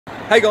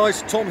Hey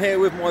guys, Tom here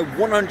with my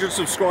 100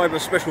 subscriber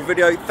special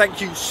video. Thank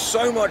you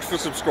so much for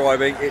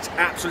subscribing. It's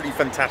absolutely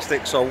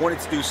fantastic. So I wanted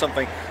to do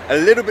something a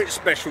little bit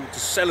special to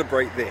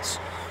celebrate this.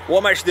 What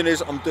I'm actually doing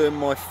is I'm doing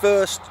my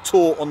first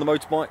tour on the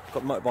motorbike.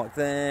 Got the motorbike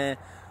there,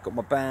 got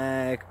my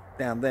bag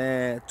down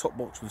there, top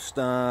box with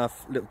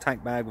stuff, little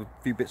tank bag with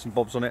a few bits and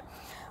bobs on it.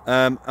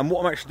 And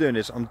what I'm actually doing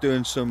is I'm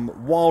doing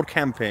some wild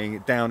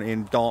camping down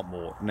in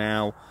Dartmoor.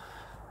 Now,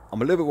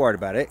 I'm a little bit worried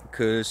about it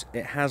because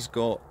it has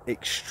got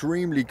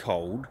extremely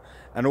cold,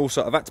 and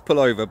also I've had to pull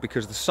over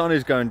because the sun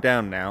is going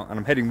down now and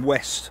I'm heading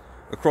west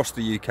across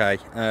the UK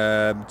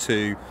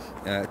to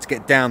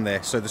get down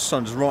there, so the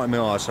sun's right in my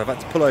eyes, so I've had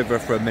to pull over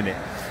for a minute.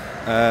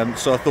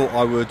 So I thought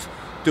I would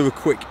do a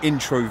quick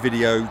intro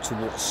video to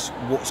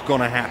what's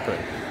gonna happen.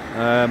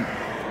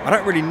 I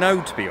don't really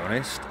know, to be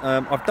honest.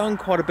 I've done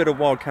quite a bit of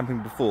wild camping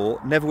before,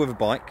 never with a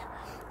bike.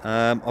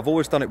 I've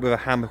always done it with a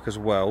hammock as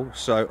well,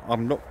 so I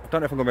don't know if I'm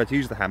going to be able to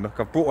use the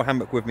hammock. I've brought a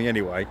hammock with me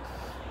anyway,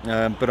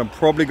 but I'm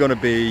probably going to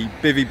be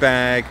bivvy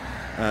bag,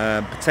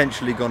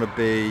 potentially going to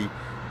be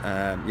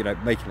you know,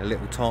 making a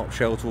little tarp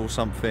shelter or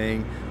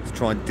something to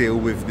try and deal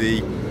with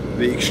the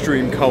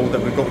extreme cold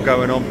that we've got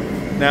going on.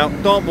 Now,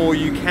 Dartmoor,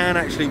 you can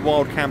actually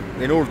wild camp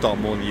in all of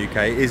Dartmoor in the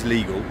UK. It is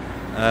legal,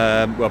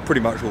 well,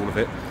 pretty much all of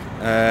it.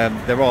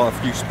 There are a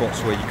few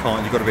spots where you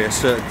can't. You've got to be a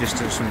certain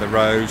distance from the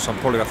road, so I'm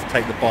probably going to have to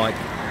take the bike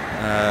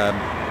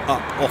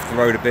up off the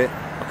road a bit.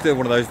 I could do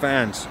one of those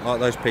vans, like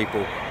those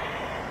people.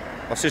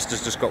 My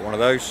sister's just got one of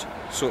those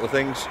sort of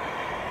things.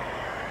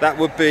 That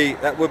would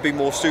be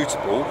more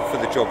suitable for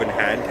the job in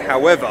hand.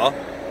 However,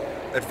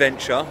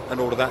 adventure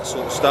and all of that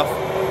sort of stuff.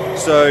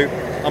 So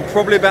I'm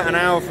probably about an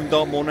hour from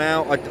Dartmoor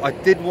now. I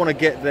did want to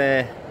get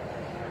there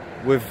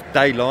with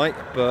daylight,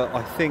 but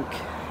I think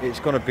it's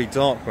going to be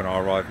dark when I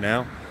arrive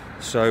now.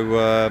 So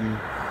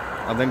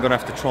I'm then going to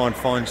have to try and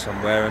find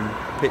somewhere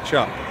and pitch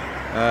up.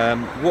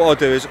 What I'll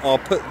do is I'll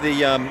put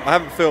the, I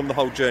haven't filmed the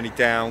whole journey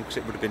down because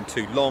it would have been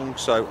too long,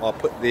 so I'll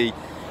put the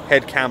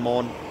head cam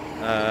on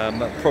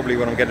probably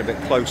when I'm getting a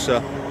bit closer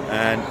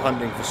and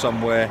hunting for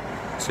somewhere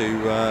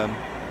to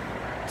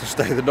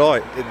stay the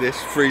night in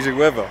this freezing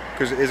weather,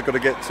 because it is going to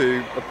get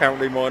to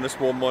apparently -1,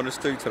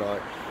 -2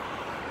 tonight.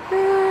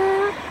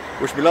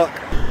 Wish me luck.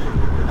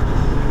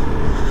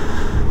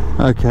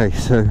 Okay,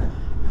 so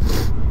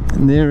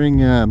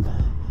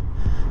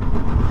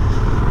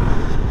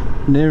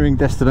nearing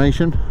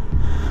destination,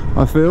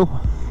 I feel.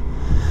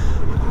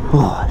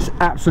 Oh, it's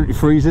absolutely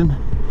freezing.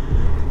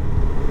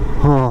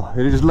 Oh,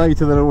 it is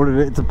later than I wanted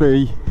it to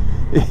be.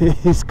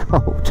 It is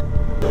cold.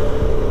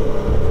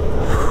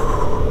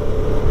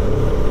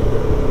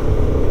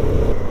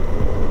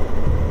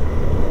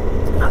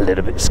 A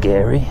little bit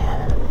scary,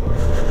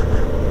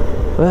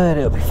 but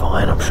it'll be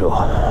fine, I'm sure.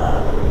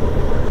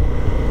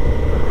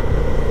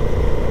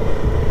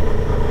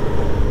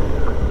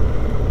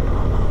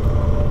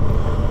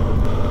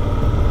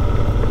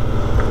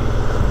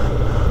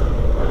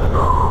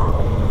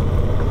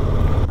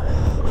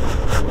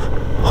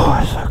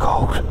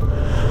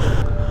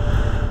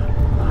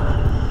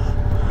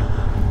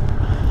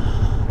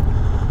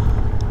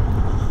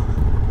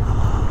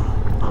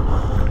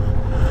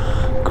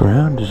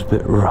 Ground is a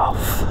bit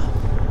rough.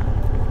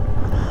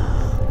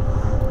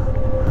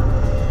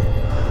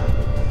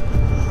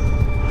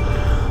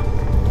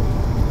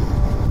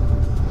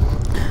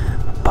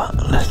 But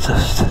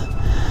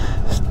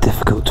it's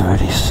difficult to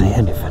really see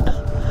anything.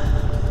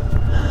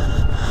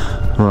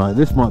 Right,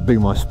 this might be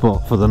my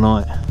spot for the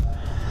night.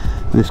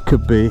 This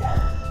could be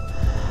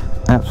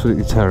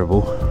absolutely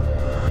terrible.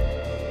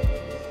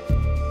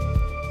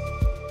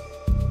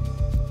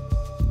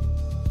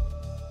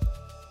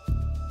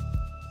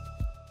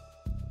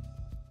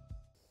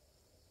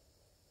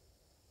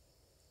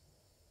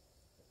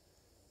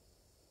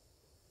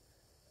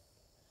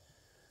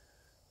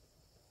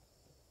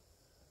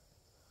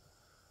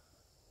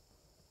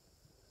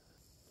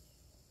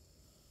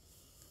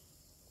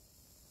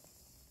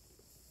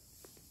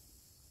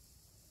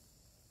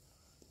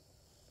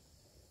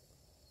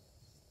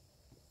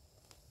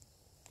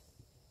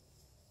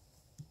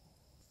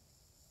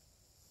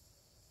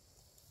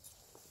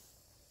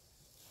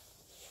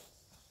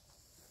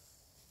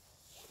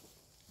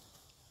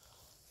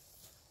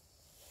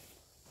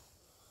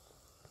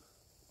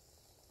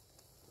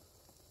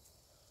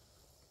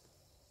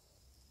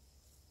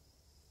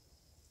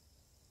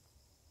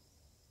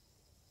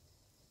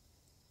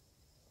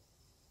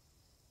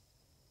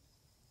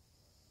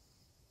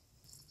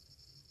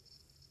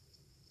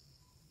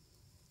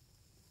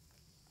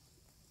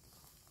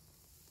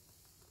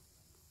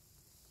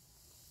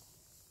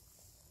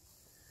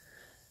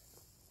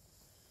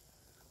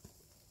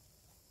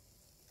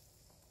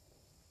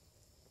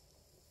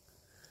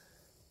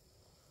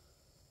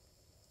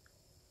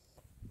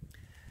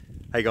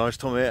 Hey guys,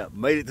 Tom here.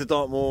 Made it to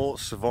Dartmoor,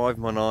 survived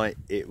my night.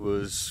 It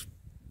was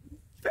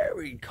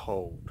very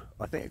cold.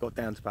 I think it got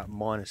down to about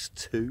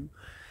 -2.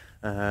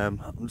 I'm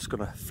just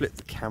going to flip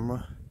the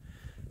camera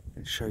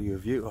and show you a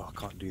view. Oh, I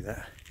can't do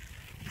that.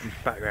 In the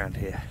background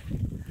here.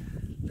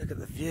 Look at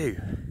the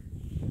view.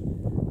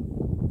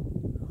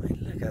 I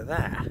mean, look Look at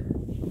that.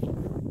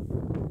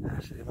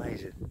 Absolutely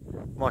amazing.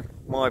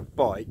 My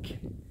bike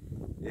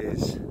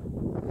is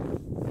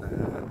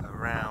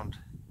around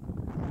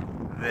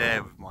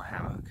there with my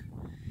hammock.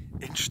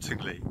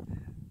 Interestingly,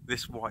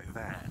 this white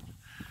van,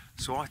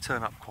 so I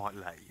turn up quite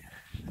late,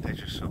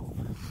 as you saw,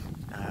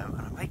 and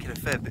I'm making a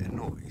fair bit of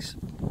noise,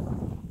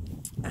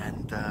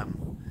 and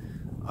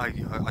I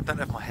don't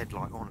have my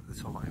headlight on at the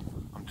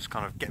time. I'm just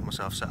kind of getting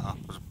myself set up.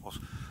 I was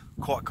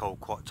quite cold,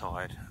 quite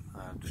tired,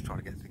 just trying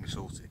to get things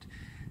sorted,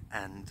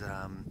 and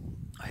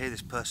I hear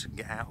this person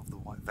get out of the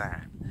white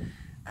van,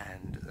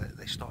 and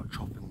they start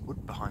chopping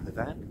wood behind the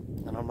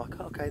van, and I'm like,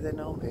 okay, then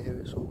I'm here,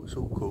 it's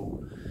all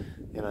cool,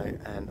 you know,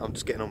 and I'm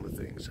just getting on with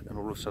things, and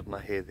all of a sudden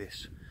I hear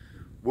this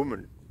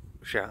woman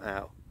shout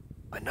out,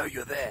 "I know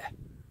you're there,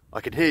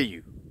 I can hear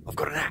you, I've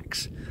got an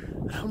axe,"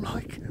 and I'm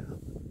like,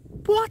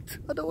 what?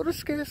 I don't want to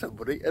scare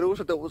somebody, and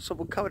also don't want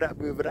someone coming at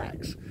me with an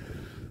axe,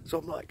 so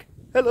I'm like,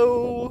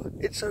 hello,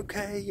 it's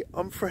okay,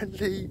 I'm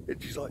friendly,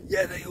 and she's like,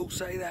 yeah, they all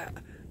say that,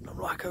 and I'm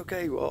like,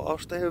 okay, well, I'll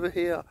stay over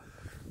here.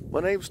 My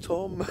name's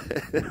Tom.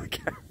 And I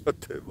carry on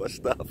doing my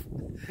stuff,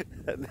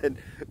 and then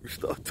we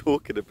started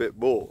talking a bit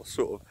more,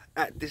 sort of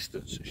at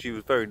distance. She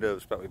was very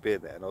nervous about me being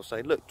there, and I was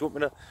saying, look, do you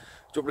want me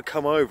to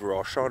come over?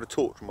 I'll shine a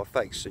torch on my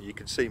face so you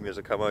can see me as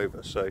I come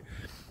over, so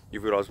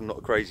you realise I'm not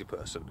a crazy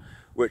person.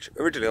 Which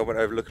originally I went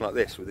over looking like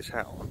this with this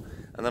hat on,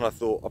 and then I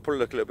thought I'll probably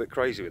look a little bit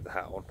crazy with the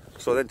hat on,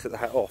 so I then took the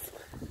hat off.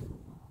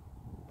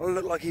 I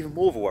look like even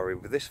more of a worry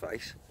with this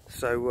face.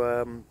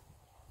 So,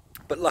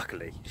 but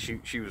luckily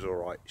she was all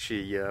right.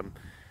 She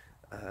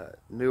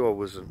knew I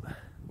wasn't,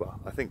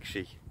 well, I think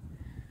she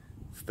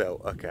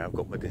felt, okay, I've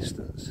got my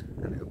distance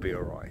and it'll be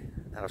alright.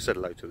 And I said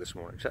hello to her this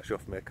morning. She actually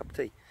offered me a cup of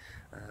tea,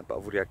 but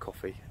I've already had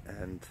coffee,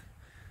 and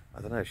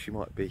I don't know, she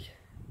might be,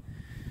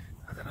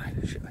 I don't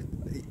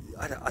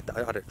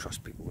know, I don't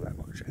trust people that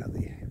much out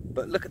there.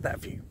 But look at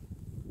that view.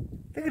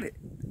 Look at it.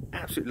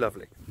 Absolutely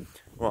lovely.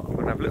 Right, I'm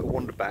going to have a little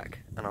wander back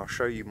and I'll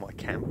show you my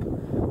camp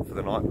for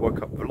the night.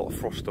 Woke up with a lot of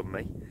frost on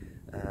me.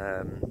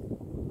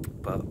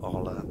 But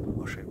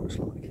I'll show you what it's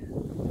like.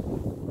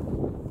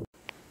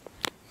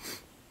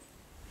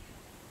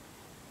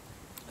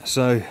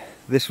 So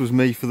this was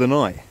me for the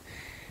night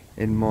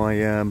in my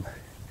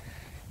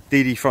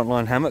DD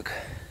Frontline hammock,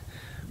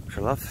 which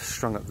I love,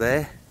 strung up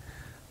there.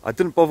 I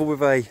didn't bother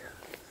with a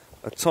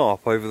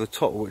tarp over the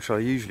top, which I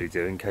usually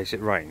do in case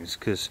it rains,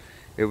 because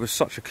it was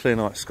such a clear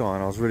night sky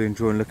and I was really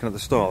enjoying looking at the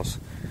stars.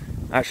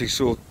 I actually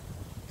saw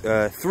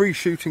 3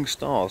 shooting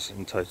stars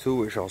in total,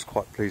 which I was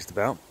quite pleased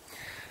about.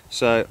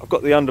 So I've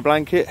got the under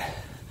blanket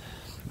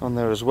on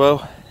there as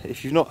well.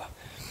 If you've not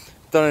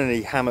done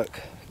any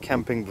hammock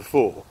camping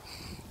before,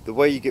 the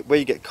way you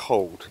get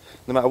cold,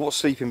 no matter what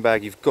sleeping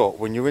bag you've got,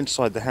 when you're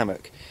inside the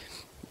hammock,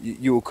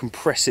 you will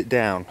compress it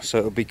down, so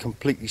it'll be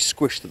completely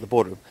squished at the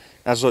bottom.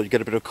 As well, you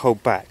get a bit of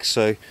cold back.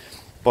 So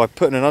by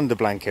putting an under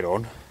blanket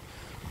on,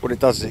 what it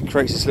does is it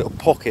creates this little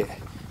pocket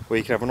where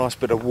you can have a nice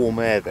bit of warm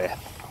air there,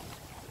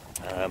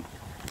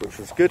 which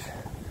was good.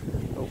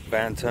 Little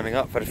van turning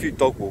up. I've had a few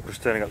dog walkers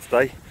turning up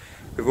today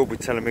who've all been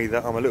telling me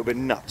that I'm a little bit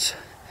nuts.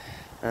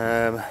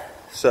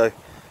 So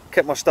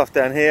kept my stuff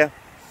down here,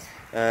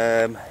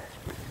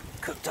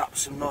 cooked up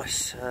some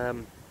nice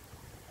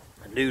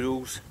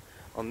noodles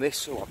on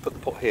this. Oh, I put the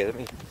pot here, let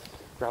me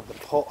grab the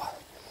pot,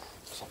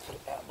 so I put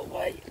it out of the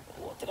way.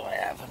 What did I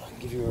have? And I can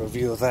give you a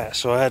review of that.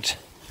 So I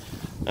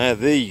had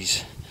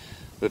these,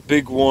 the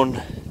big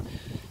one,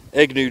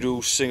 egg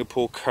noodles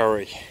Singapore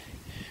curry,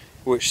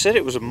 which said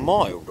it was a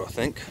mild, I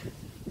think.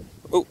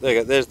 Oh, there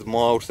you go, there's the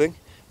mild thing.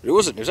 But it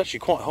wasn't, it was actually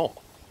quite hot.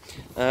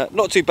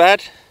 Not too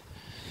bad.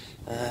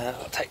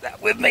 I'll take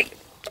that with me.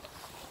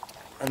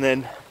 And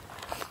then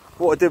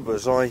what I did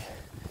was I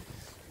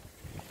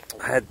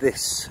had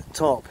this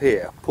tarp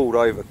here pulled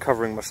over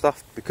covering my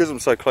stuff. Because I'm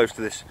so close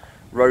to this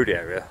road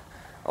area,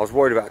 I was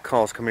worried about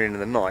cars coming in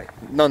the night.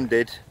 None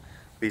did.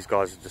 These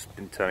guys have just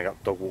been turning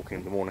up dog walking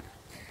in the morning.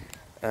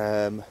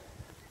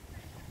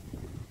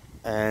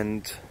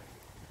 And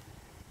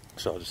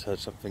so I just heard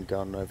something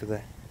going over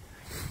there.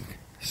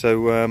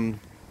 So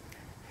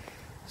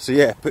so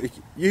yeah, but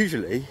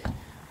usually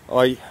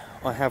I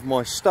have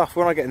my stuff,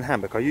 when I get in the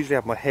hammock, I usually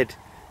have my head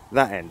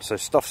that end, so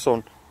stuff's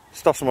on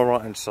my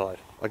right hand side.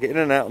 I get in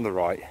and out on the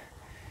right.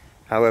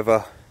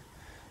 However,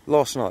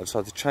 last night I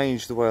decided to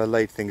change the way I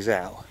laid things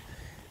out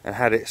and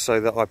had it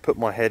so that I put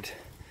my head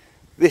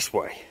this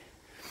way,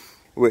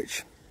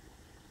 which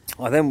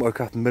I then woke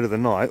up in the middle of the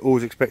night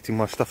always expecting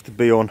my stuff to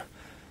be on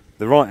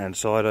the right hand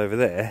side over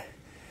there,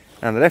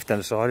 and the left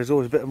hand side is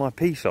always a bit of my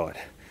pee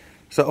side.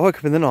 So I woke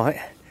up in the night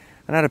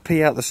and had a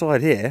pee out the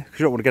side here, because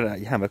you don't want to get it out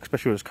of your hammock,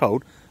 especially when it's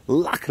cold.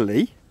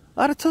 Luckily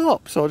I had a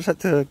tarp, so I just had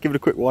to give it a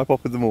quick wipe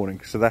off in the morning,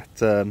 so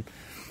that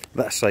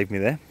saved me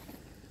there.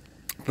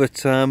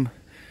 But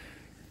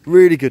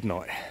really good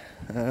night.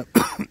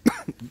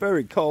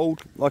 Very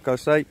cold, like I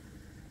say,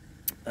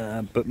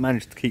 but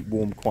managed to keep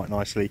warm quite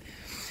nicely,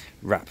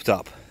 wrapped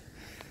up.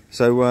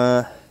 So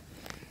oh,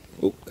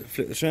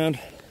 flip this around.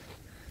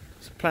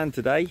 So the plan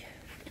today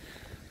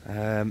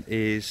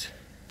is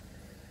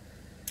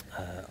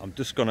I'm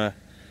just gonna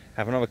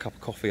have another cup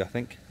of coffee, I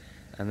think,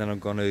 and then I'm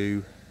going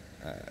to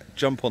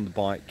jump on the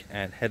bike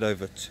and head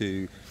over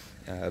to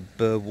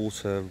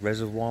Burwater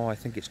Reservoir, I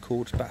think it's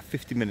called. It's about a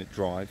 50-minute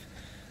drive,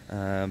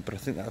 but I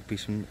think that would be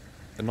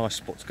a nice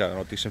spot to go, and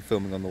I'll do some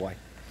filming on the way.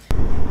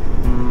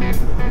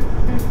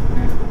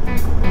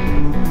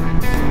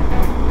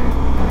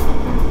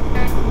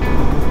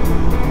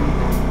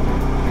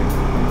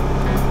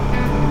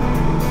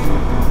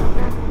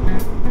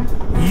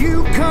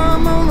 You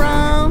come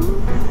around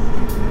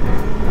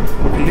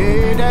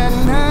late at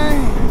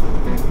night,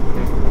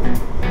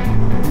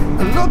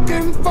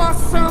 looking for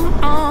some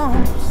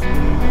arms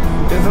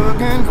to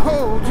hug and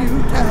hold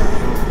you tight.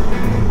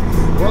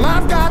 Well,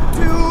 I've got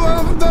two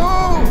of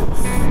those,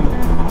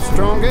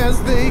 strong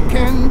as they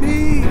can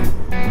be.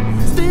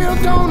 Still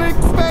don't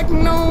expect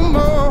no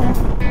more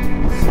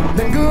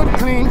than good,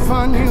 clean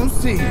fun, you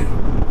see.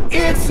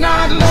 It's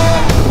not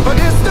love, but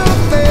it's the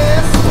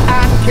best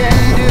I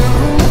can do.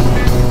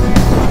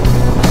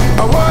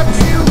 What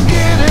you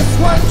get is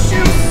what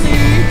you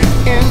see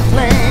in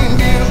plain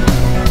view.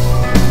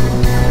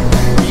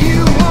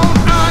 You want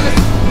honest,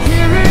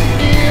 here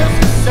it is,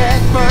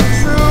 sad but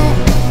true.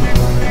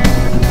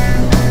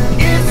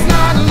 It's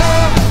not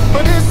love,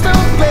 but it's the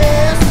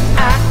best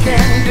I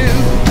can do.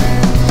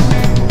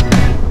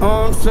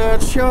 On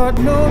such short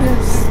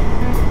notice,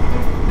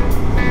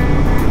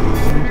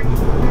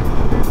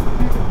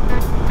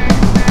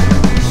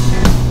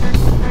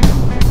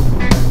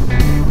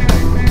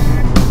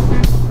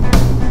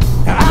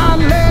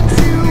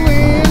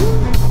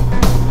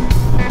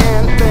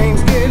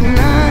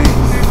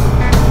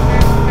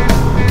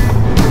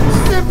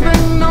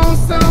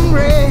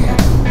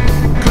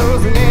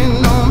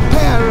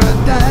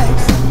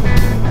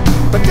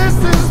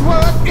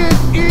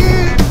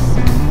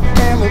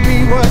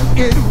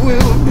 it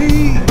will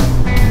be.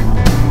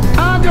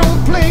 I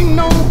don't play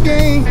no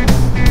game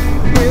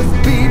with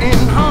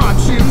beating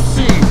hearts, you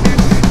see.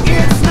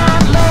 It's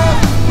not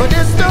love, but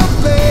it's the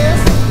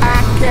best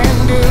I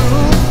can do.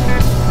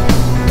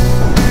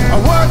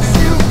 What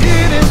you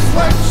get is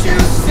what you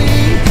see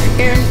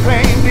in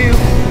plain view.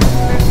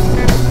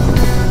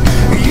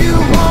 You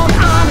want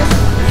honest,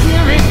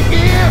 here it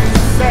is,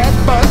 sad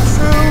but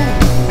true.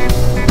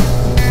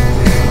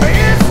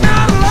 It's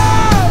not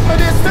love,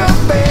 but it's the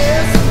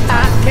best I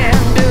can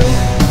do.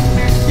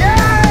 Yeah!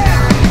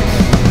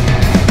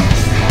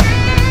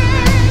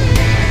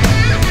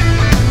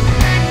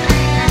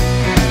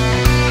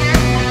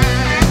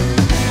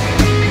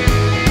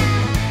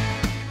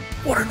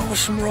 What an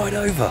awesome ride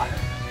over.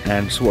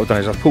 And so what I've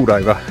done is I've pulled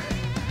over,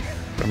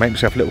 I make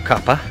myself a little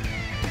cuppa,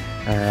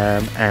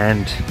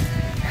 and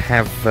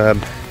have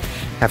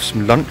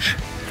some lunch.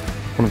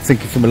 What I'm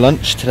thinking for my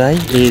lunch today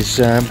is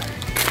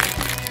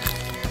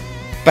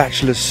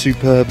Bachelor's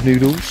Superb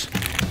noodles,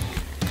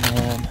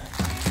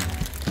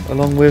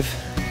 along with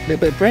a little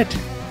bit of bread.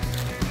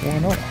 Why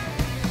not?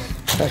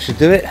 That should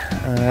do it.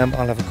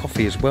 I'll have a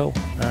coffee as well,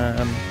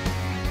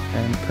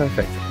 and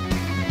perfect.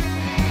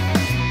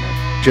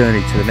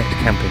 Journey to the next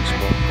camping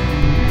spot.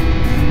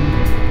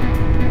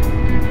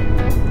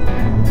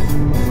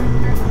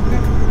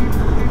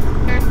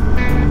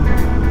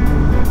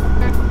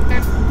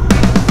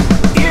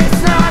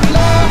 It's not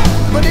love,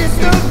 but it's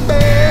the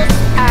best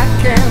I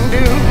can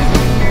do.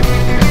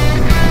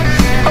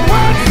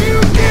 What you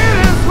get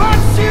is what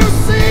you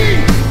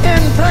see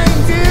in plain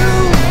view.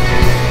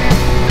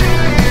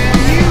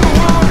 You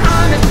want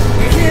honest,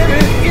 here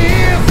it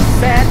is,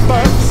 sad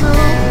but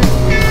true.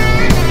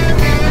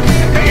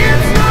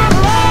 It's not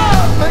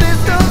love, but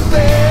it's the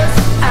best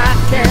I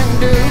can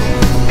do.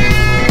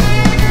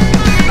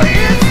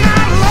 It's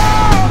not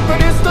love, but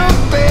it's the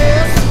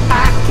best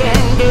I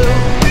can do.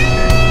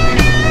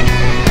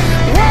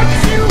 What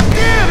you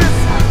get is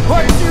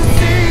what you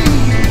see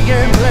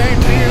in plain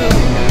view.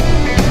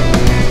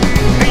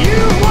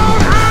 You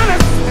want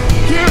honest,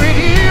 here it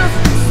is,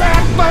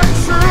 sad but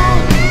true.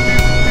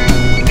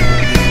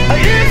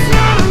 It's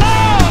not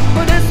love,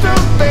 but it's the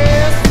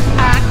best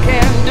I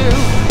can do.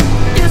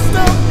 It's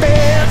the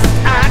best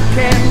I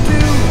can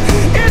do.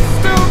 It's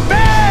the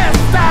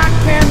best I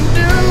can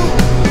do.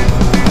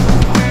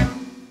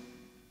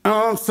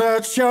 On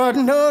such short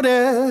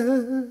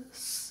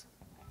notice.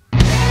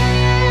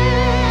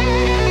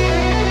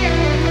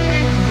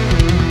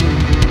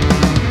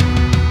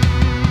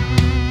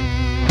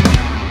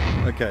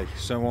 Okay,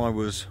 so I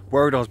was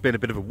worried I was being a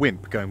bit of a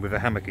wimp going with a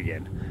hammock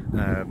again.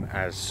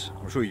 As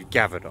I'm sure you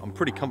gathered, I'm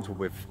pretty comfortable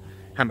with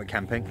hammock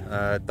camping.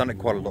 Done it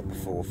quite a lot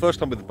before. First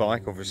time with the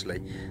bike, obviously,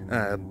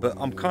 but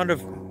I'm kind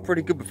of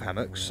pretty good with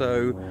hammocks,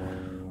 so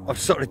I've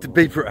started to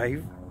be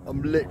brave.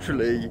 I'm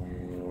literally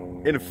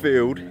in a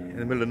field in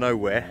the middle of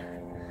nowhere,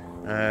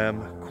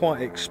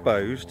 quite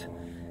exposed.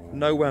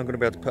 No way I'm going to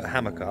be able to put a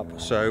hammock up,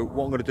 so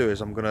what I'm going to do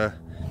is I'm going to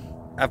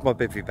have my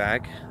bivvy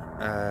bag,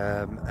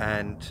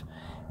 and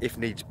if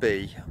needs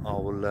be, I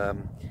will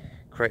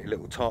create a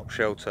little tarp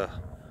shelter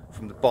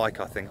from the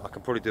bike. I think I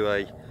can probably do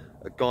a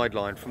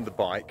guideline from the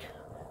bike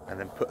and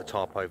then put a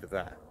tarp over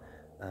that.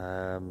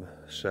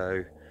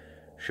 So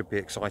should be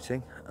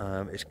exciting.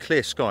 It's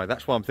clear sky,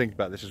 that's why I'm thinking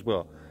about this as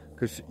well.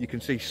 because you can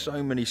see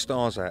so many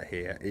stars out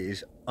here. It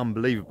is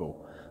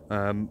unbelievable.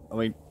 I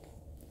mean,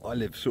 I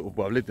live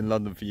I've lived in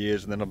London for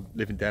years, and then I'm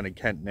living down in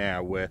Kent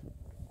now, where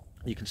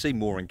you can see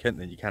more in Kent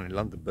than you can in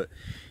London, but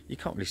you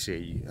can't really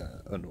see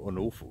an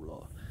awful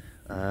lot.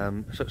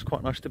 So it's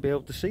quite nice to be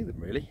able to see them,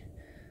 really.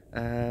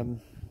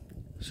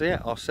 So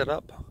yeah, I'll set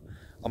up.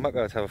 I might be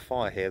able to have a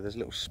fire here. There's a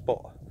little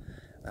spot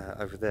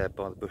over there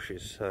by the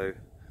bushes, so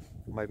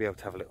I may be able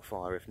to have a little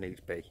fire if needs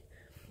be.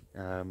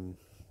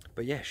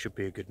 But yeah, should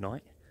be a good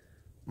night.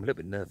 I'm a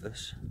little bit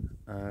nervous.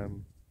 I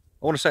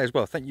want to say as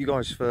well, thank you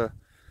guys for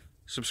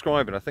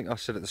subscribing. I think I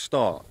said at the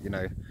start, you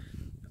know,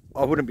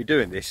 I wouldn't be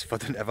doing this if I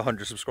didn't have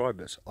 100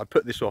 subscribers. I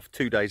put this off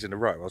 2 days in a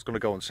row. I was going to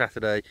go on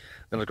Saturday,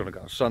 then I was going to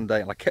go on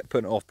Sunday, and I kept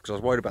putting it off because I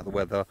was worried about the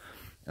weather,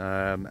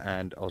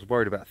 and I was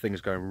worried about things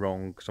going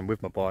wrong because I'm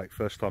with my bike,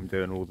 first time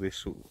doing all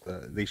this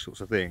these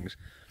sorts of things.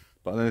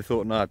 But then I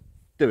thought, no,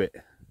 do it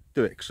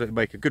because it'll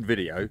make a good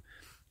video,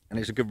 and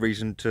it's a good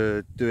reason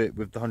to do it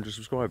with the 100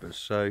 subscribers.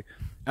 So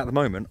at the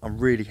moment, I'm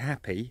really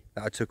happy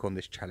that I took on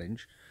this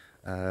challenge.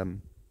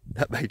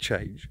 That may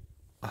change.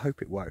 I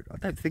hope it won't. I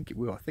don't think it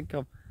will. I think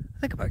I'm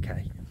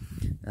okay.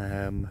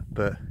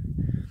 But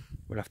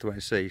we'll have to wait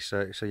and see.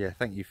 So yeah,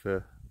 thank you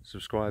for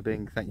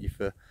subscribing. Thank you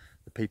for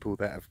the people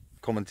that have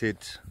commented,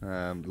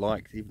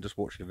 liked, even just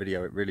watching the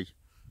video. It really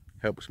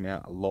helps me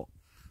out a lot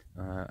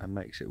and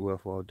makes it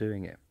worthwhile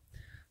doing it.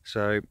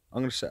 So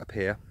I'm going to set up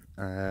here,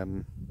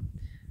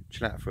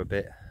 chill out for a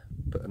bit,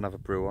 put another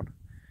brew on,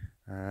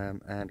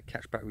 and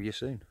catch back with you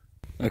soon.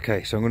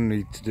 Okay, so I'm going to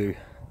need to do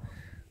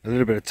a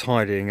little bit of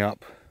tidying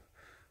up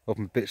of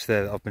my bits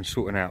there that I've been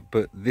sorting out,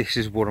 but this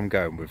is what I'm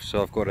going with.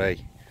 So I've got a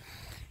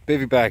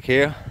bivvy bag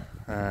here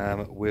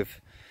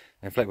with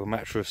an inflatable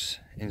mattress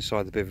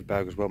inside the bivvy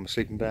bag as well, my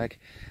sleeping bag,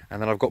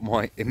 and then I've got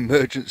my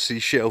emergency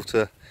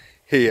shelter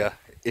here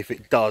if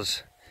it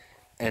does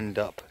end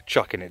up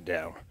chucking it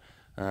down.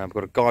 I've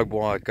got a guide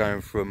wire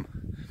going from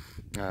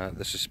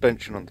the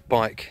suspension on the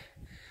bike,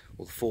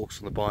 or the forks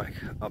on the bike,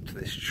 up to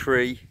this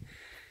tree.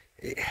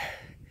 It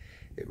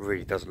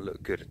really doesn't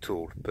look good at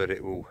all, but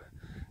it will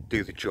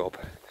do the job.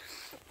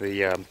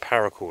 The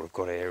paracord I've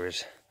got here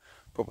is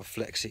proper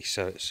flexy,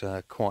 so it's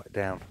quite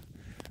down,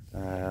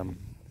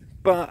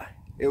 but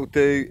it'll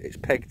do. It's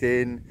pegged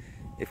in.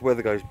 If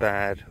weather goes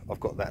bad, I've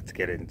got that to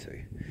get into.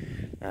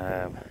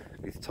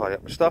 Need to tidy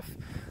up my stuff.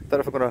 Don't know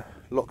if I'm going to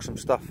lock some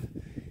stuff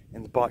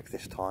in the bike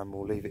this time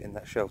or leave it in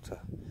that shelter.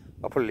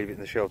 I'll probably leave it in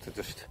the shelter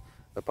just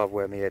above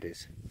where my head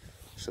is,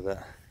 so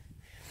that,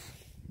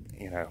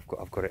 you know,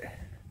 I've got it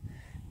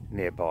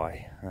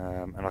nearby,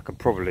 and I can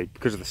probably,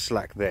 because of the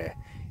slack there,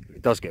 if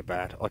it does get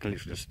bad, I can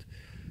literally just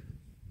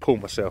pull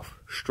myself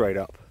straight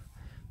up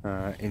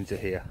into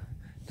here.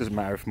 Doesn't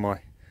matter if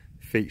my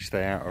feet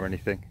stay out or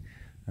anything,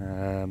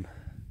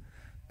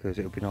 because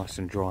it'll be nice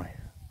and dry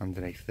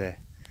underneath there,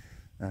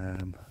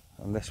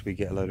 unless we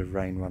get a load of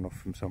rain runoff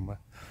from somewhere.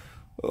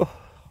 Oh,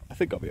 I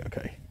think I'll be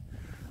okay.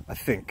 I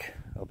think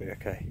I'll be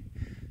okay.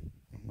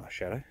 My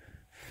shadow.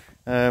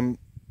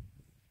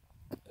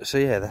 So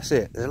yeah, that's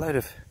it. There's a load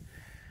of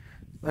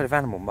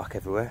animal muck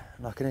everywhere,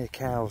 and I can hear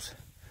cows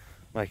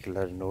making a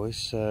load of noise,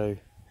 so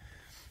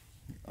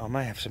I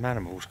may have some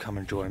animals come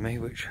and join me,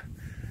 which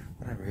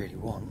I don't really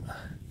want.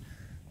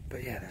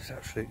 But yeah, there's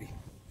absolutely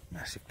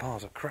massive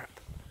piles of crap.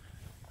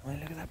 I mean,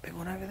 look at that big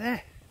one over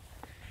there.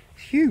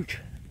 It's huge.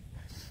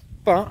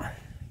 But,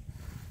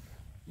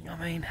 I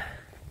mean,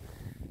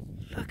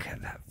 look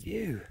at that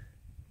view.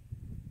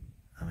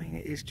 I mean,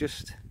 it is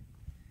just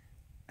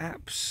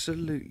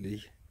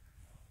absolutely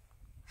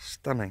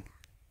stunning.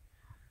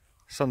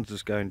 Sun's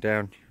just going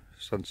down.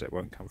 Sunset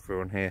won't come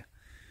through on here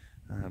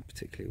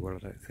particularly well, I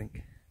don't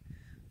think.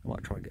 I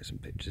might try and get some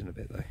pictures in a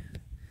bit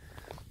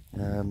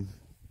though.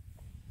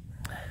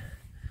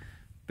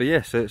 But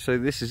yeah, so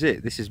this is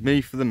it. This is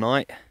me for the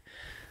night.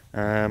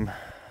 I've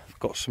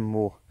got some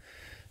more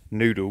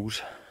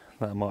noodles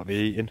that I might be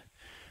eating.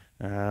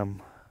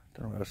 Don't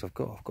know what else I've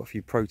got. I've got a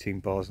few protein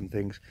bars and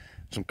things,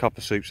 some cup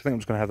of soups. I think I'm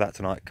just going to have that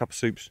tonight. Cup of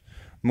soups,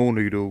 more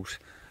noodles,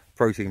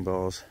 protein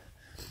bars.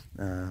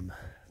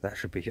 That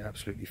should be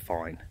absolutely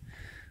fine.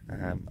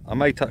 I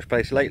may touch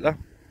base later,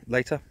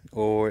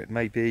 or it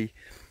may be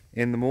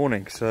in the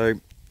morning. So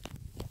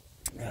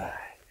if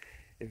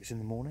it's in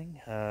the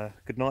morning,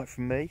 good night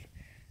from me.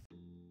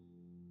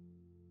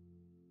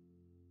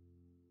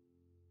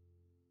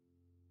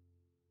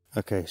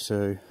 Okay,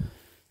 so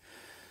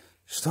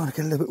starting to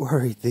get a little bit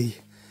worried. The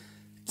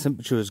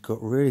temperature has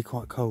got really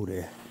quite cold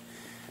here,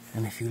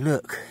 and if you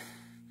look,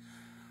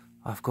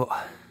 I've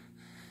got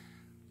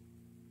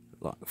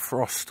like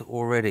frost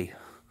already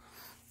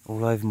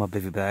all over my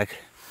bivvy bag.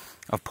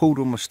 I've pulled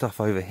all my stuff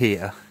over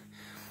here.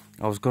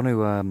 I was going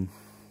to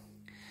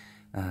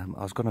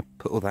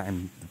put all that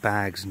in the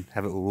bags and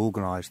have it all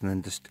organised, and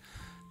then just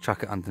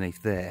chuck it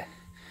underneath there.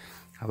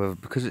 However,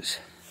 because it's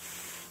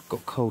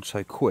got cold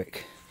so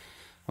quick,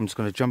 I'm just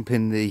going to jump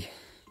in the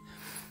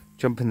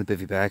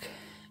bivvy bag.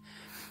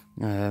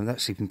 That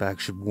sleeping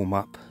bag should warm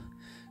up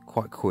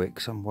quite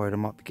quick, so I'm worried I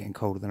might be getting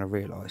colder than I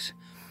realise.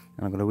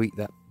 And I'm going to eat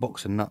that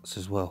box of nuts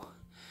as well,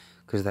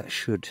 because that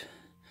should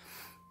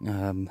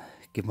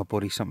give my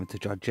body something to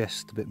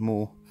digest a bit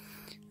more,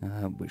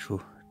 which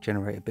will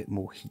generate a bit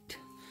more heat.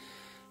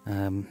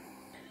 It's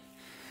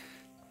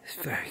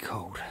very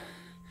cold.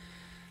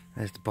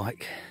 There's the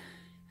bike.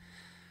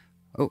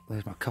 Oh,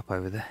 there's my cup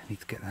over there.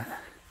 Need to get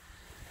that.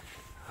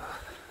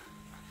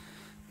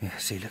 Yeah,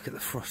 see, look at the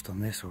frost on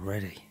this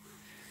already.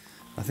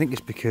 I think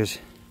it's because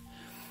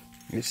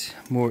it's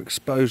more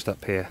exposed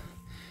up here.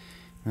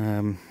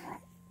 I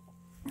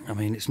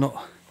mean, it's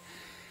not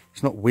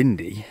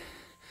windy,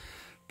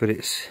 but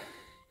it's,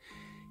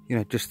 you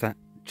know, just that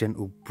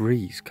gentle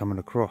breeze coming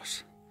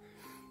across.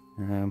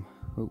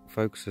 Oh,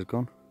 focus has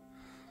gone.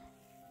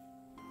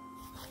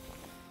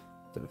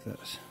 Don't know if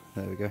that's,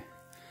 there we go.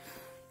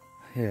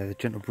 Yeah, the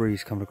gentle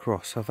breeze coming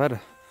across. I've had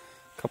a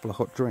couple of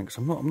hot drinks.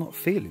 I'm not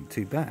feeling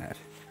too bad,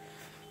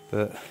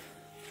 but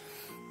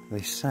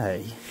they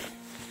say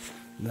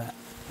that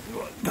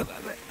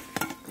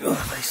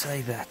they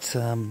say that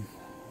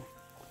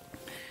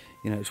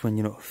you know, it's when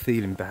you're not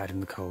feeling bad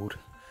in the cold,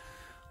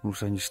 all of a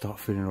sudden you start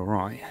feeling all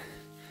right,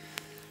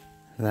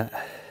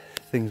 that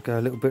things go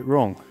a little bit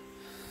wrong.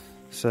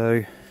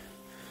 So,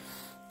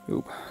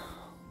 I'm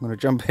going to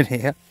jump in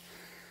here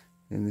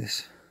in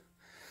this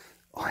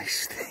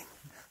ice thing.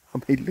 I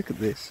mean, look at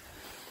this.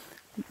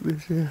 Look at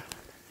this here.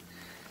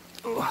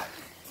 Oh.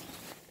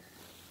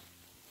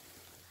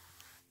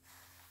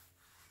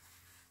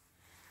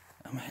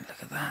 I mean,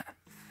 look at that.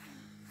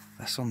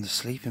 That's on the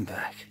sleeping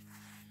bag.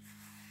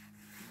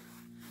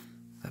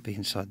 That'd be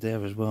inside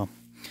there as well.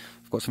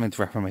 I've got something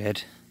to wrap on my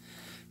head.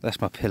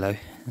 That's my pillow,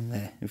 and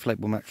there,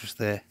 inflatable mattress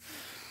there.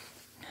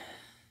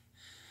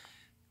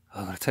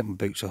 I'm going to take my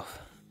boots off,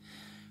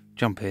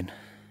 jump in,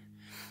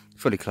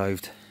 fully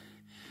clothed,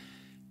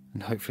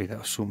 and hopefully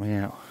that'll sort me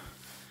out.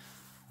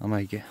 I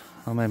may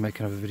make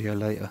another video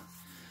later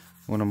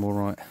when I'm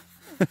alright.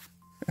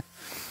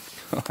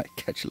 Alright,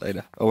 catch you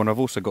later. Oh, and I've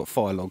also got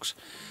fire logs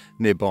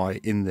nearby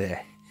in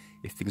there.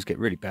 If things get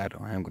really bad,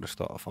 I am going to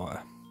start a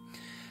fire.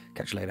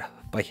 Catch you later.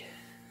 Bye.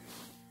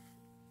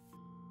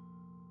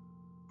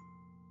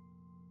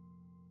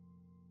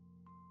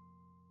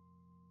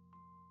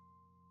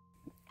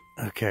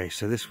 Okay,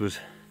 so this was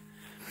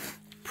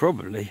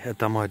probably a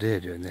dumb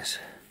idea doing this.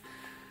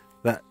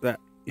 That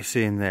you're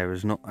seeing there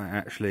is not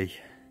actually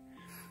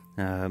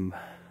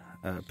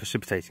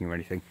precipitating or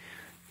anything.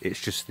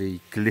 It's just the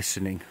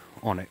glistening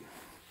on it.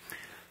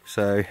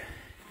 So it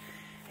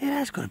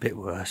has got a bit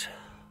worse.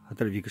 I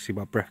don't know if you can see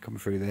my breath coming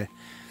through there.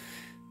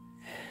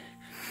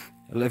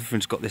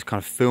 Everything's got this kind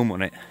of film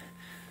on it.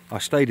 I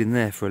stayed in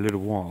there for a little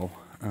while,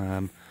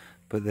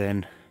 but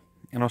then,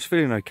 and I was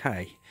feeling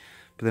okay,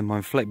 but then my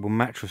inflatable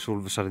mattress all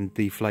of a sudden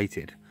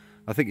deflated.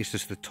 I think it's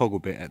just the toggle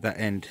bit at that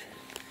end.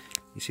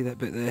 You see that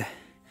bit there?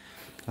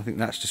 I think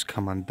that's just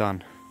come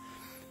undone.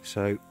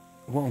 So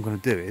what I'm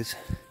going to do is,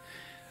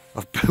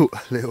 I've built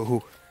a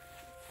little...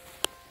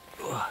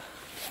 Oh,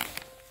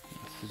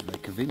 this is very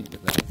convenient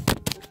with that.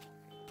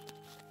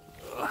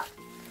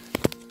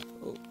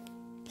 Oh,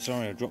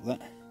 sorry, I dropped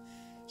that.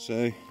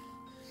 So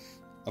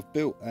I've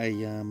built a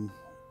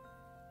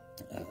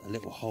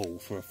little hole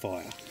for a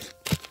fire.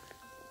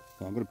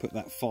 So I'm going to put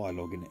that fire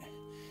log in it.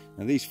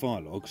 Now these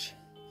fire logs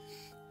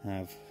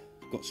have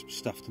got some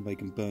stuff to make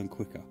them burn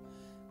quicker,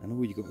 and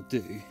all you got to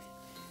do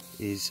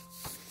is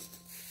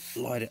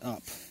light it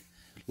up,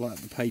 light up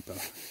the paper,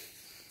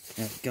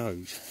 and it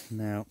goes.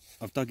 Now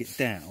I've dug it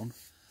down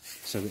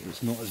so that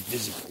it's not as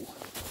visible.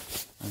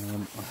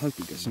 I hope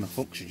it gets enough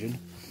oxygen.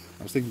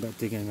 I was thinking about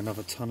digging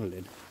another tunnel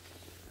in,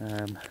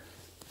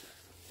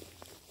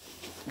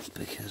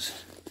 because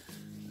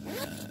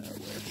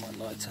where's my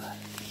lighter? Here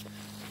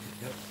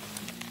we go.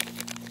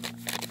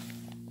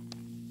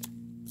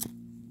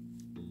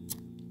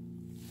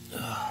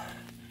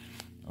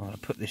 I'm going to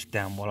put this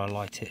down while I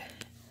light it.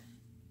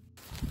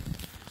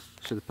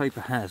 So the paper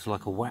has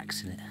like a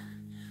wax in it,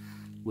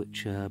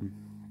 which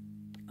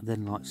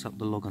then lights up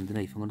the log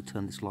underneath. I'm going to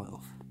turn this light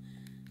off.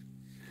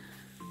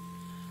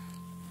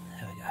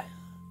 There we go.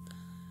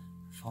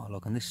 Fire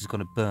log, and this is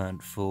going to burn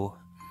for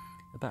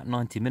about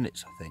 90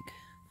 minutes, I think.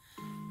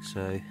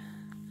 So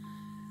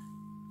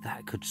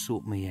that could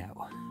sort me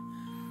out,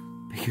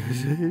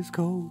 because it is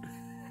cold.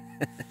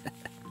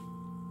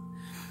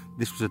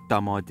 This was a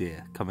dumb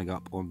idea, coming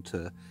up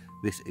onto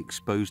this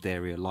exposed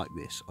area like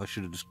this. I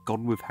should have just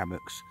gone with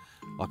hammocks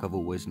like I've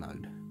always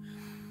known.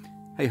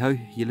 Hey ho,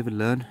 you live and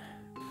learn.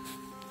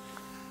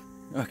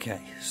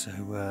 Okay,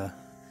 so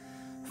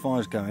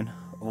fire's going.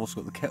 I've also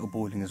got the kettle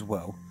boiling as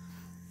well.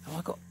 Oh,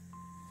 I thought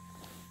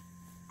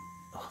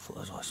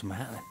there was ice on my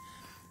hat then.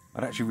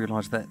 I'd actually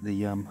realised that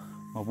the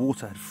my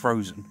water had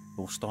frozen,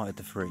 or started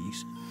to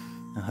freeze.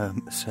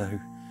 So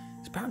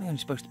it's apparently only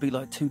supposed to be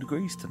like 2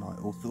 degrees tonight,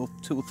 or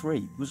 2 or 3.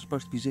 It was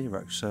supposed to be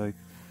 0, so I'm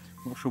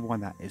not sure why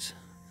that is.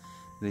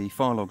 The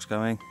fire log's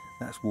going,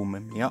 that's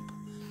warming me up.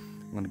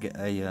 I'm going to get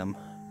a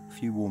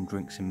few warm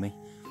drinks in me,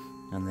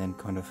 and then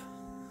kind of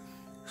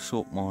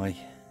sort my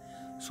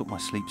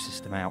sleep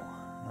system out.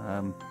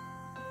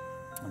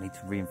 I need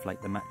to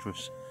re-inflate the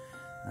mattress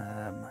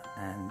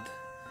and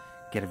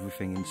get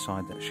everything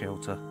inside that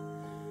shelter,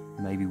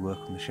 maybe work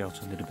on the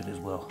shelter a little bit as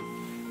well.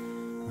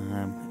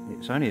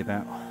 It's only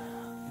about,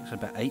 it's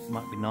about 8,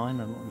 might be 9,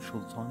 I'm not sure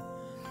the time,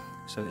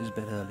 so it is a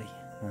bit early.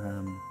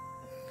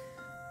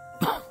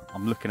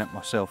 I'm looking at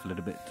myself a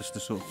little bit just to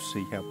sort of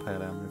see how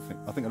pale I am and everything.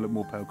 I think I look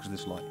more pale because of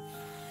this light.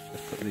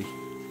 Let's put the...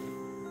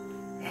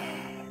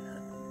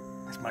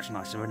 That's much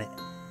nicer, isn't it?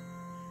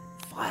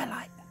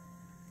 Firelight.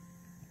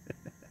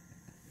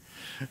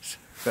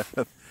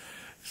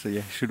 So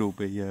yeah, should all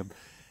be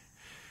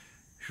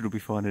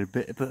fine in a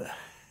bit, but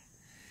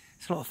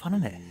it's a lot of fun,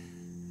 isn't it?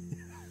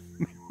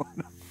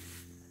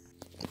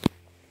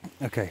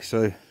 Okay,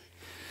 so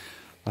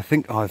I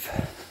think I've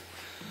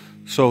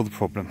solved the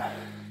problem.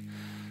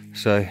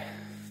 So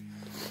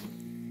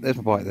there's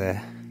my bike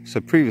there. So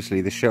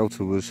previously the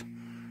shelter was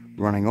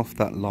running off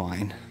that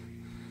line.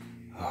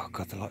 Oh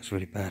god, the light's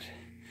really bad.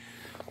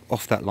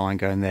 Off that line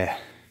going there.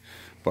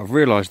 But I've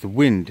realised the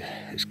wind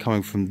is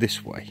coming from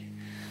this way.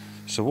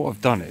 So what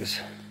I've done is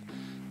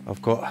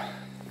I've got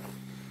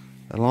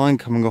a line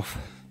coming off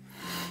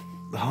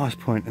the highest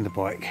point in the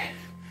bike.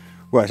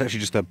 Well, it's actually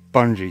just a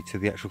bungee to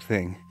the actual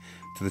thing,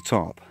 to the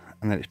top,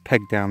 and then it's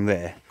pegged down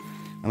there,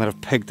 and then I've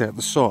pegged out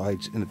the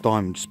sides in a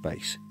diamond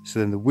space. So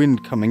then the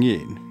wind coming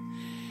in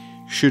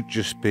should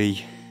just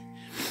be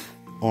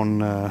on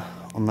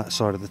that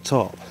side of the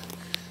top.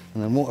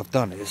 And then what I've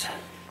done is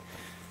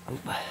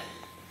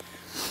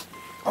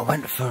I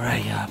went for a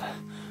I've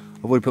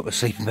already put my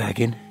sleeping bag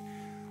in.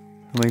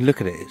 I mean, look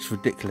at it, it's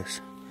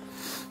ridiculous.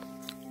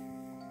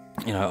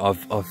 You know,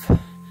 I've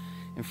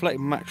inflated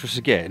my mattress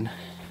again.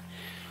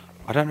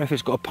 I don't know if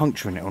it's got a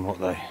puncture in it or not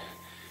though,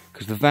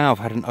 because the valve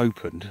hadn't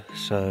opened,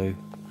 so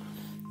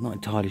I'm not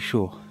entirely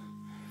sure.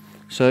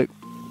 So,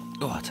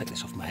 oh, I'll take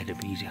this off my head,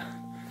 it'll be easier.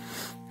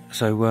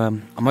 So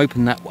I'm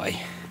open that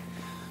way,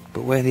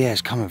 but where the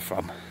air's coming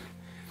from,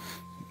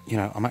 you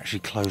know, I'm actually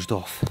closed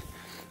off.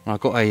 And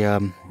I've got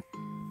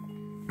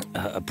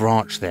a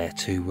branch there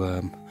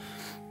to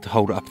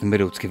hold it up in the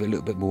middle to give it a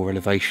little bit more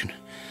elevation,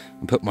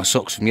 and put my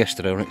socks from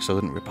yesterday on it so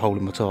I didn't rip a hole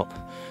in my top.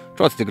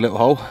 Tried to dig a little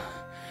hole,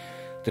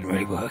 didn't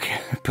really work,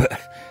 but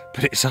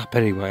it's up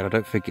anyway, and I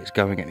don't think it's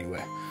going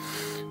anywhere.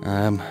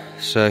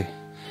 So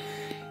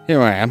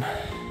here I am.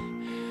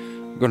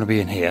 I'm going to be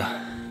in here.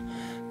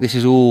 This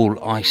is all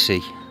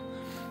icy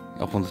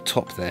up on the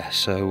top there,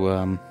 so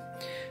I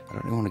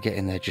don't really want to get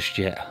in there just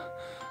yet.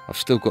 I've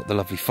still got the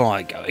lovely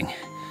fire going,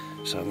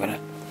 so I'm going to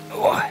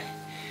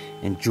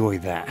enjoy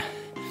that.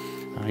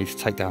 I need to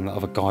take down that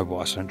other guide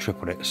wire so I don't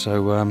trip on it.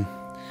 So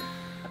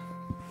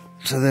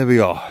so there we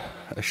are,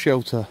 a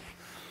shelter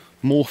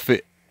more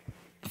fit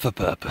for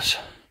purpose,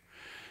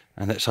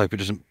 and let's hope it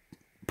doesn't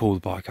pull the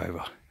bike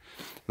over.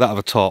 That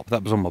other top,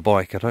 that was on my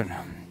bike.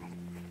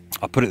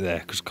 I put it there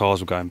because cars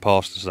were going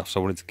past and stuff, so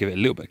I wanted to give it a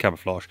little bit of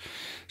camouflage.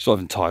 It's not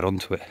even tied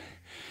onto it,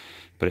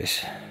 but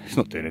it's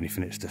not doing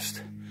anything. It's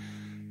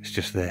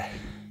just there.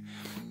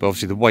 But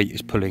obviously the weight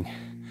is pulling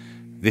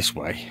this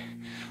way.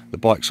 The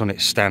bike's on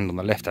its stand on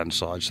the left hand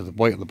side, so the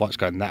weight of the bike's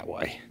going that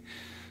way.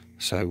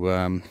 So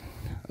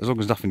as long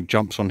as nothing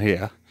jumps on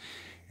here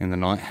in the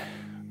night,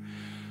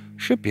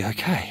 should be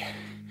okay.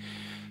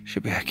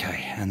 Should be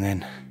okay. And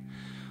then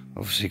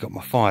obviously got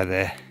my fire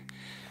there,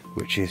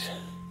 which is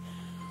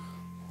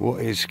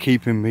what is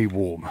keeping me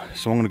warm.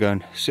 So I'm going to go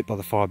and sit by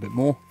the fire a bit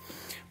more,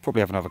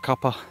 probably have another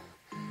cuppa,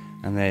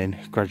 and then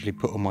gradually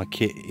put on my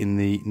kit in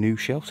the new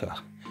shelter.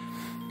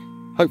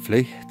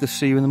 Hopefully to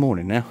see you in the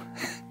morning now.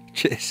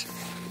 Cheers.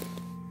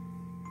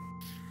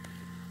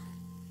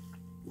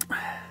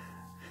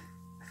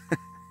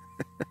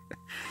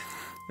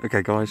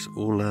 Okay guys,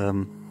 all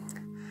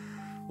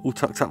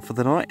tucked up for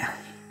the night.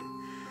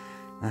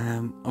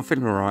 I'm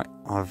feeling alright.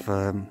 I've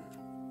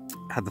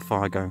had the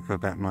fire going for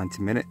about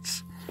 90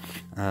 minutes.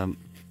 I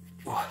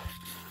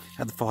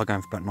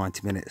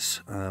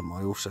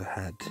also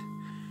had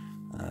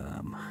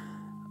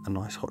a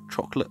nice hot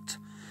chocolate,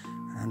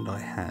 and I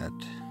had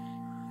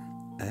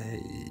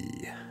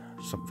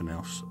something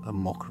else, a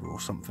mocha or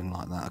something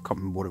like that. I can't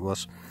remember what it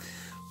was,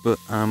 but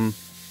I'm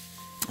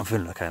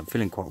feeling okay. I'm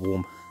feeling quite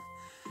warm.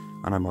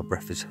 I know my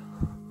breath is,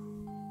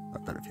 I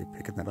don't know if you're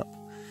picking that up,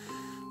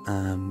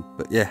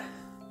 but yeah,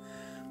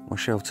 my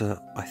shelter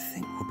I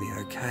think will be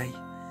okay,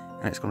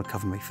 and it's going to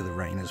cover me for the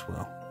rain as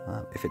well,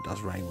 if it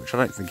does rain, which I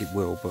don't think it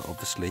will, but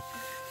obviously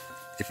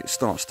if it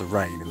starts to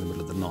rain in the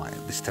middle of the night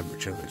at this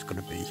temperature, it's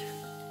going to be,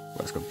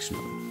 well, it's going to be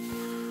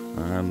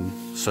snowing.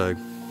 So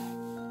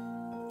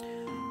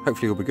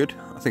hopefully it'll be good.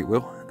 I think it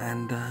will,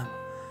 and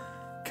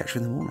catch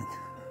you in the morning.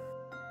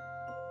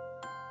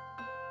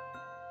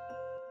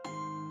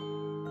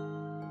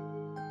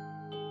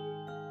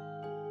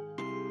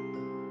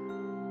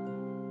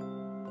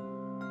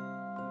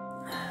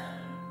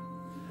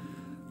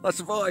 I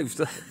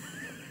survived.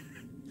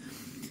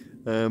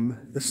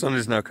 The sun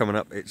is now coming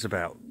up. It's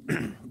about,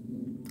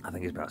 I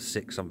think it's about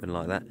 6, something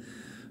like that.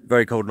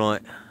 Very cold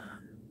night.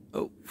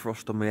 Oh,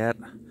 frost on my hat.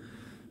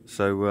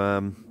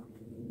 So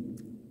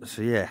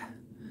yeah,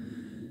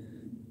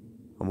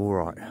 I'm all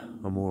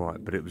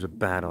right, but it was a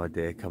bad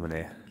idea coming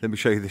here. Let me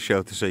show you the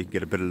shelter so you can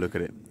get a better look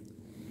at it.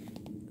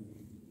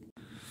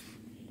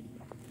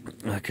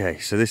 Okay,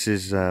 so this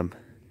is my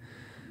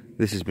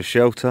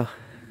shelter.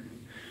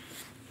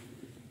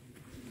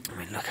 I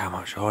mean, look how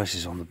much ice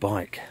is on the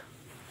bike.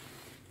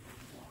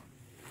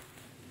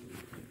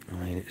 I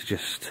mean, it's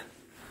just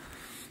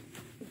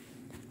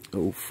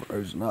all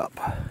frozen up,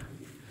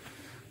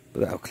 but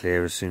that'll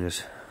clear as soon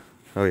as.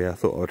 Oh yeah, I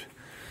thought I'd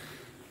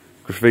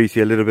graffiti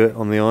a little bit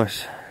on the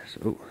ice.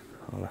 So,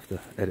 I'll have to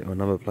edit my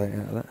number plate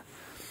out of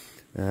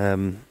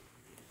that.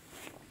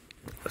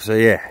 So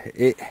yeah,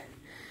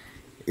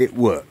 it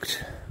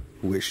worked,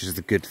 which is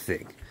the good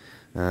thing.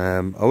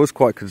 I was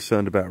quite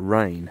concerned about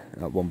rain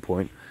at one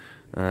point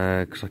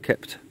because I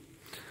kept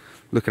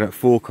looking at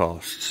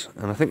forecasts,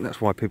 and I think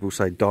that's why people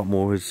say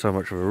Dartmoor is so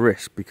much of a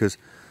risk, because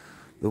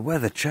the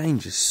weather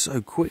changes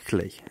so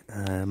quickly.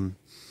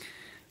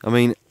 I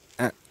mean,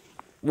 at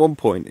one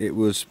point it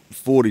was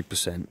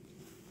 40%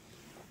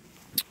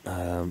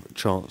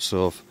 chance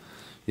of,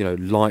 you know,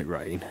 light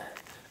rain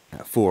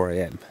at 4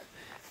 AM,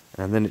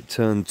 and then it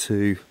turned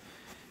to,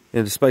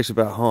 in the space of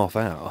about half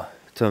hour,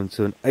 it turned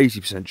to an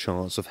 80%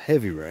 chance of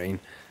heavy rain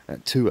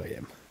at 2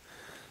 AM.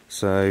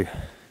 So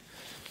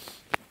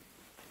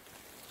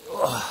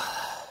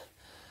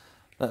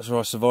that's where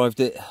I survived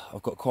it.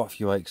 I've got quite a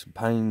few aches and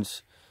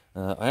pains.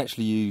 I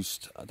actually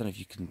used, I don't know if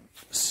you can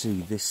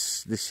see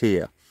this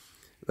here,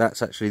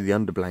 that's actually the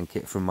under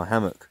blanket from my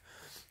hammock.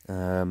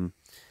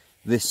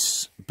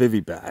 This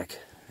bivvy bag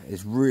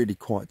is really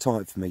quite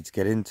tight for me to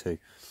get into,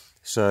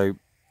 so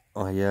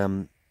I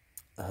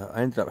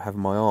ended up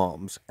having my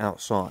arms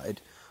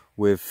outside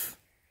with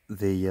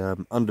the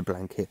under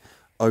blanket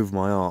over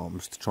my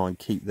arms to try and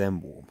keep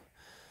them warm.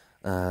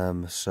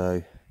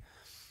 So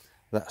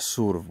that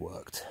sort of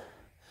worked.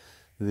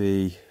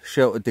 The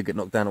shelter did get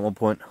knocked down at one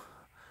point.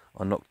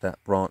 I knocked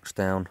that branch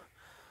down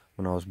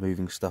when I was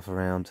moving stuff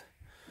around,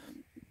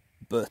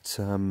 but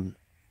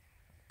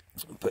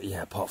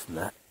yeah, apart from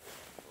that,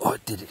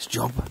 it did its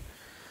job.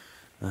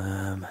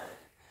 And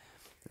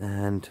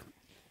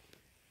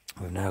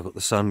we've now got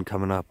the sun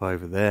coming up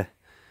over there,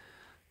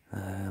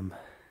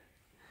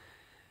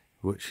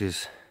 which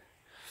is,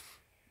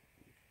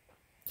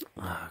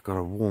 I've got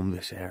to warm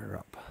this area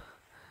up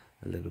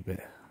a little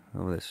bit.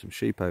 Oh, there's some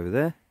sheep over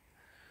there.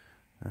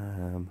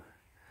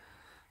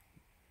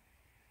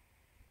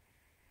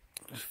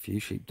 There's a few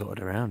sheep dotted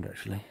around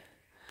actually,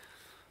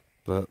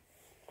 but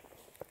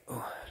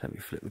let me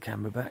flip the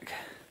camera back.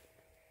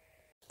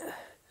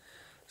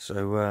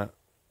 So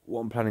what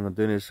I'm planning on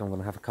doing is I'm going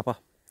to have a cuppa.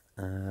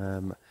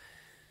 I'm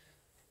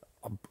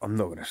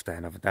not going to stay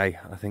another day.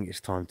 I think it's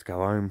time to go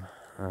home.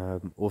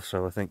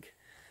 Also, I think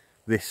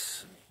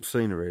this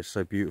scenery is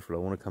so beautiful. I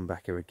want to come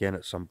back here again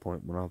at some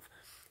point when I've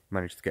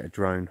managed to get a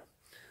drone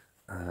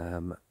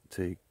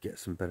to get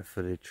some better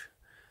footage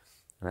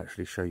and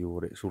actually show you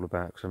what it's all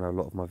about, because I know a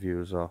lot of my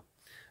viewers are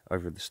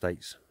over in the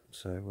States.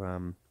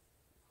 So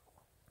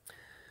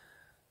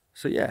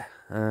so yeah,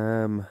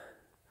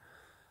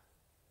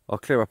 I'll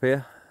clear up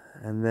here,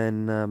 and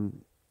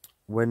then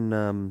when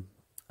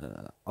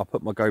I'll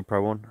put my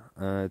GoPro on,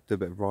 do a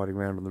bit of riding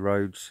around on the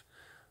roads.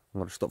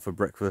 I'm going to stop for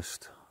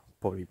breakfast,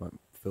 probably won't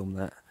film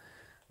that,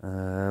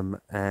 and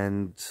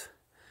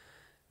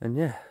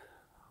yeah,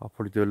 I'll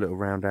probably do a little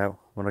round out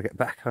when I get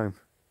back home.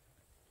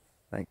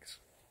 Thanks.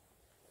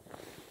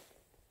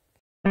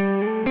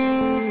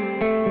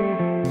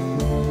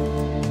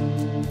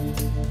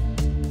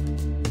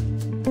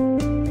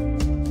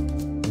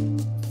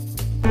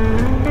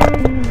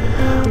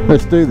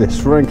 Let's do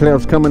this. Rain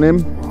clouds coming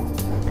in,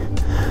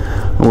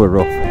 and we're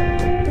off.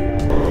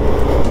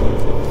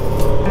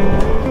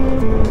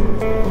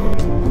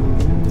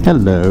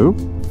 Hello.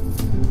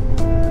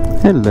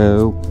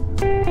 Hello.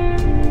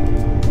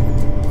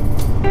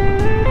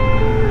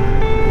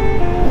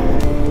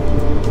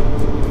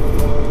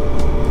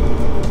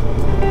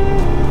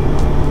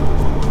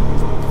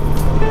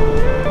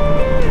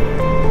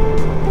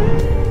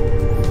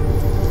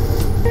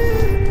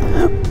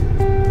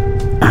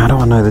 How do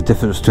I know the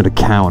difference between a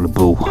cow and a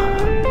bull?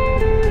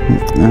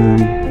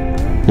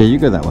 Yeah, you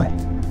go that way.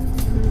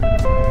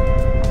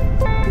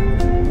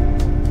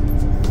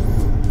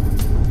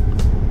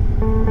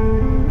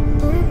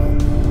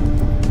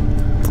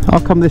 I'll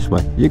come this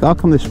way. I'll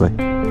come this way.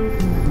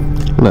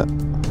 Look.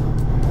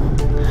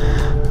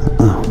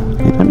 Oh,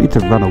 you don't need to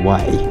run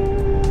away.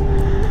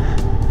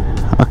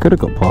 I could have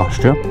got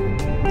past you.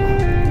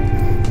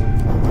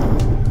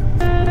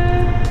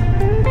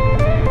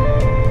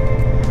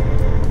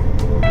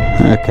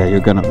 Okay,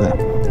 you're going up there.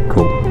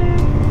 Cool.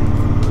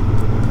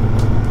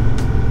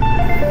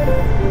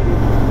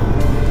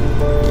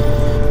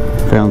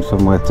 Found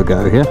somewhere to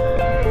go here.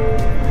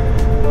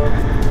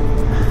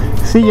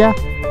 See ya.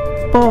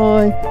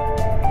 Bye.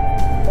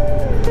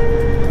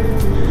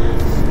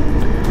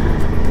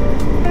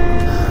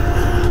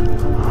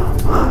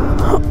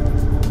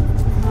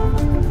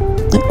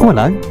 Oh,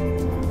 hello.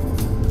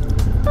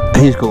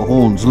 He's got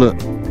horns, look.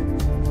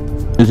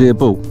 Is he a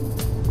bull?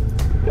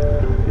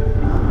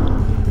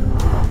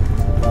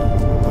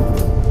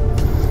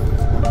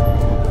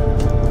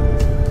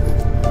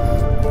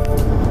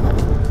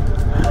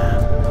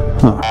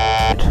 Oh,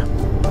 shit.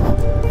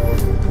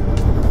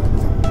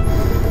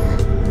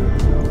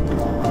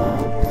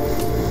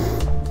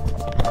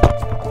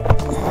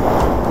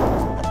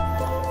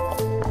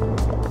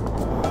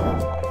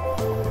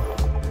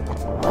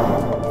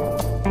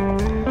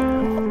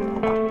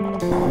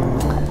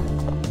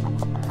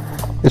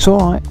 It's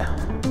alright.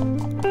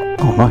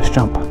 Oh, nice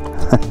jump.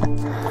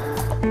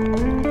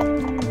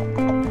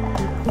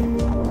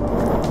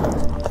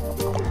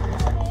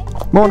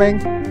 Morning.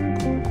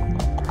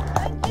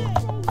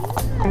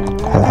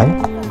 Hello.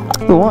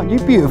 Oh, aren't you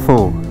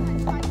beautiful?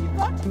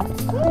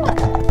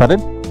 Okay,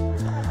 pardon?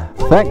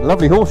 Thank,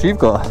 lovely horse you've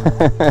got.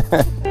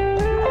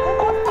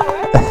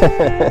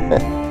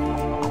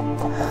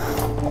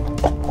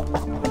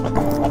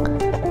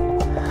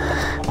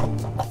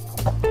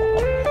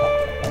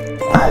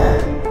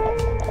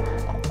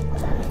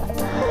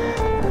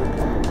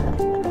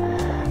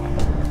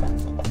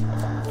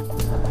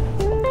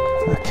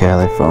 Okay,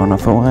 are they far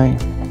enough away?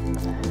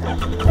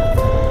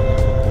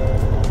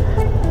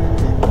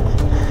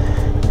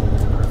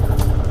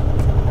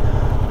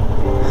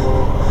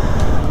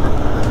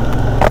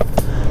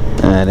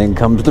 And in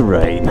comes the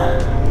rain.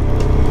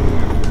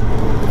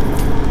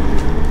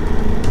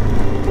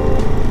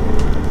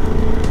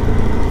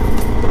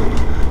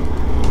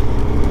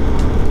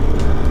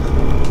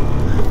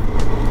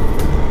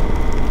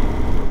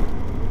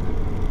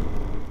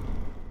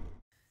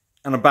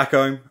 And I'm back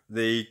home.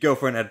 The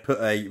girlfriend had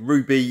put a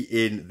ruby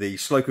in the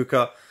slow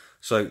cooker,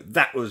 so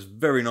that was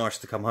very nice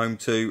to come home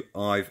to.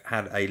 I've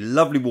had a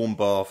lovely warm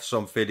bath, so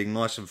I'm feeling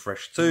nice and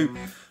fresh too.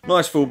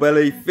 Nice full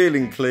belly,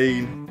 feeling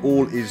clean,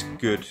 all is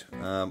good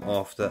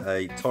after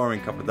a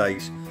tiring couple of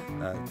days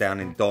down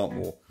in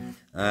Dartmoor.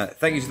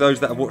 Thank you to those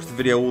that have watched the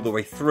video all the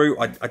way through.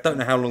 I don't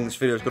know how long this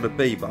video is going to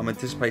be, but I'm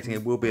anticipating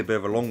it will be a bit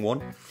of a long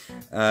one.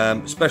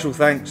 Special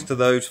thanks to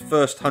those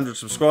first 100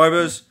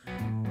 subscribers.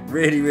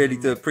 Really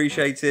do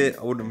appreciate it.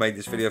 I wouldn't have made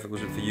this video if it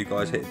wasn't for you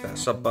guys hitting that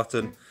sub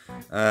button.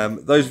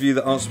 Those of you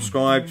that aren't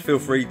subscribed, feel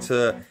free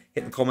to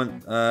hit the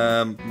comment,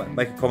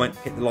 make a comment,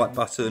 hit the like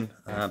button,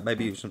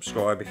 maybe even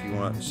subscribe if you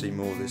want to see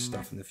more of this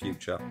stuff in the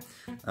future.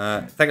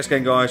 Thanks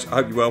again, guys. I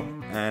hope you're well,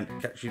 and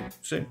catch you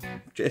soon.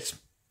 Cheers.